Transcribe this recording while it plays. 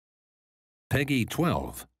Peggy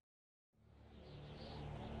 12.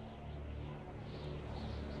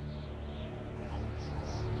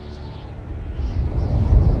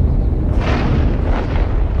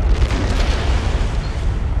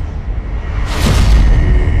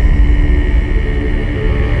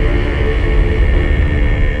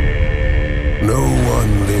 No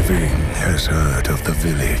one living has heard of the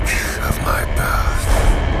village of my birth.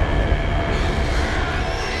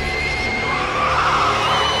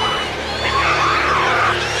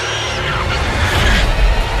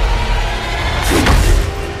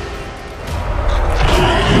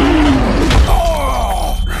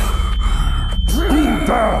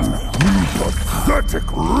 Gul'dan, you pathetic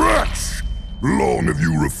wretch! Long have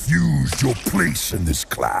you refused your place in this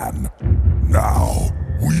clan. Now,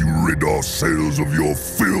 we rid ourselves of your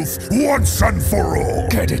filth once and for all!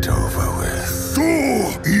 Get it over with. So,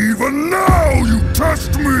 even now you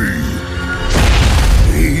test me!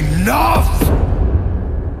 Enough!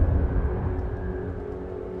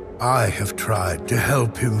 I have tried to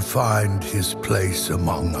help him find his place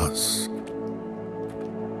among us.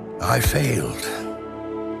 I failed.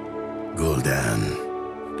 Gul'dan,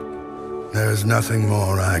 there's nothing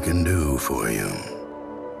more I can do for you.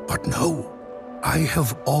 But no, I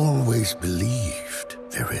have always believed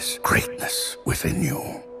there is greatness within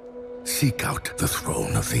you. Seek out the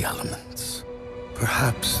throne of the elements.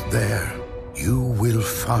 Perhaps there you will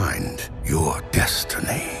find your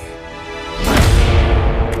destiny.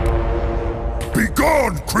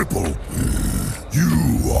 Begone, cripple!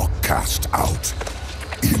 You are cast out.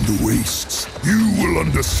 In the wastes, you will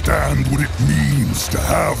understand what it means to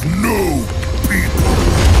have no people.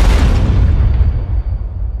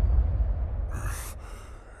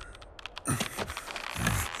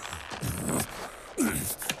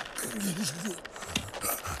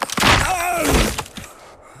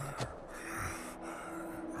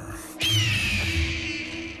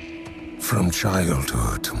 From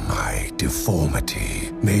childhood, my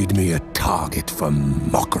deformity made me a target for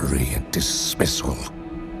mockery and dismissal.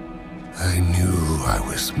 I knew I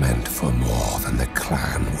was meant for more than the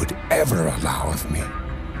clan would ever allow of me,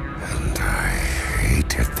 and I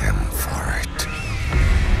hated them for it.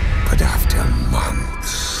 But after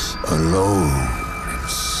months, alone and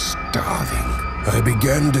starving, I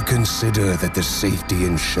began to consider that the safety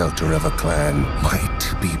and shelter of a clan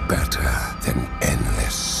might be better than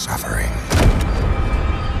endless suffering.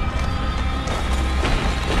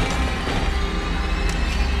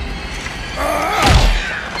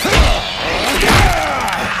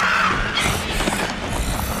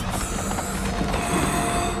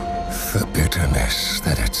 The bitterness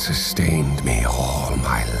that had sustained me all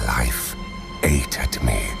my life ate at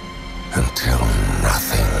me until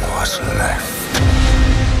nothing was left.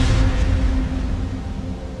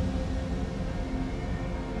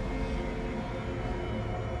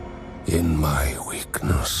 In my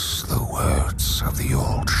weakness, the words of the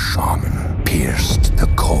old shaman pierced the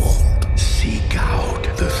cold. Seek out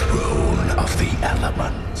the throne of the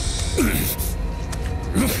elements.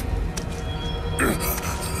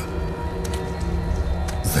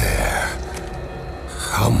 There,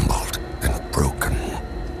 humbled and broken,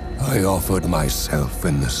 I offered myself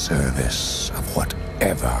in the service of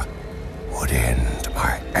whatever would end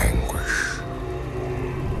my anguish.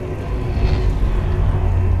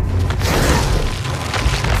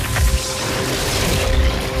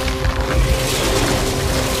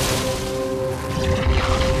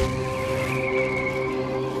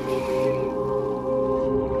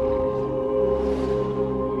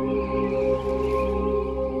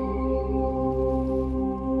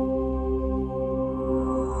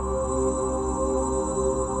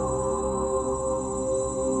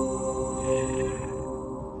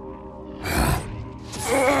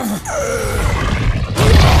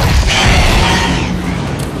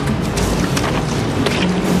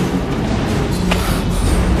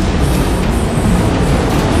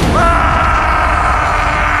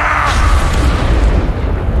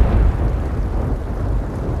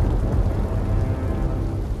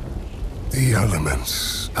 The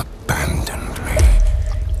elements abandoned me.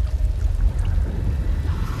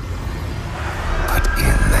 But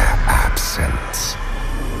in their absence,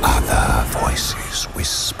 other voices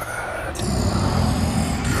whispered.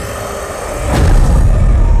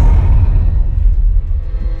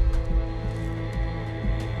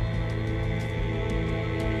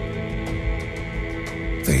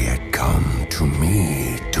 They had come to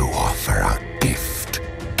me to offer a gift.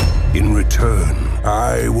 In return,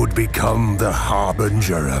 I would become the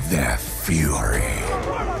harbinger of their fury.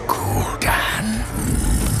 Gul'dan.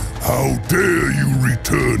 How dare you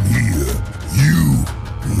return here? You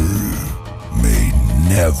may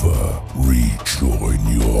never rejoin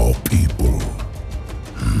your people.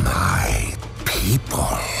 My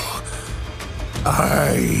people?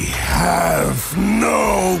 I have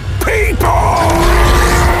no people!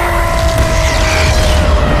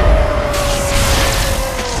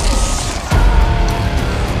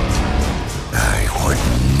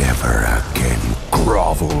 Never again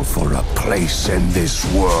grovel for a place in this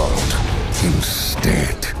world.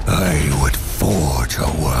 Instead, I would forge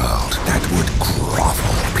a world that would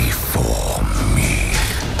grovel before me.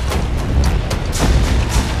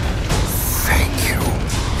 Thank you.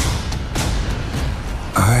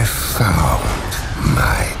 I found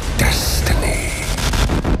my destiny.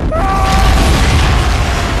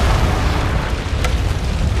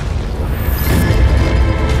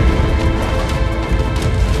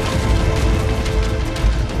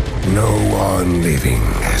 No one living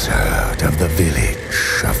has heard of the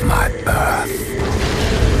village of my birth.